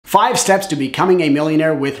5 steps to becoming a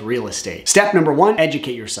millionaire with real estate. Step number 1,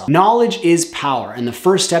 educate yourself. Knowledge is power, and the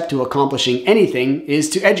first step to accomplishing anything is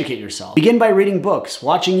to educate yourself. Begin by reading books,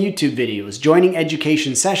 watching YouTube videos, joining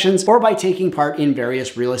education sessions, or by taking part in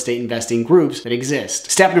various real estate investing groups that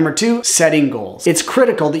exist. Step number 2, setting goals. It's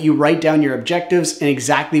critical that you write down your objectives and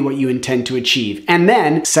exactly what you intend to achieve, and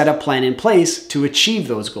then set a plan in place to achieve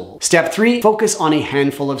those goals. Step 3, focus on a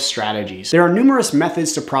handful of strategies. There are numerous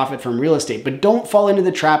methods to profit from real estate, but don't fall into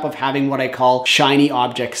the trap of having what I call shiny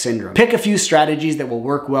object syndrome. Pick a few strategies that will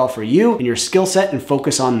work well for you and your skill set and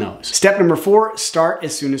focus on those. Step number 4, start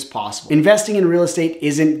as soon as possible. Investing in real estate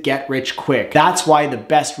isn't get rich quick. That's why the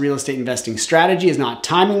best real estate investing strategy is not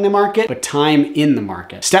timing the market, but time in the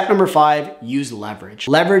market. Step number 5, use leverage.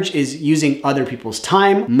 Leverage is using other people's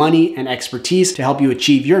time, money, and expertise to help you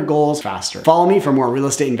achieve your goals faster. Follow me for more real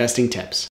estate investing tips.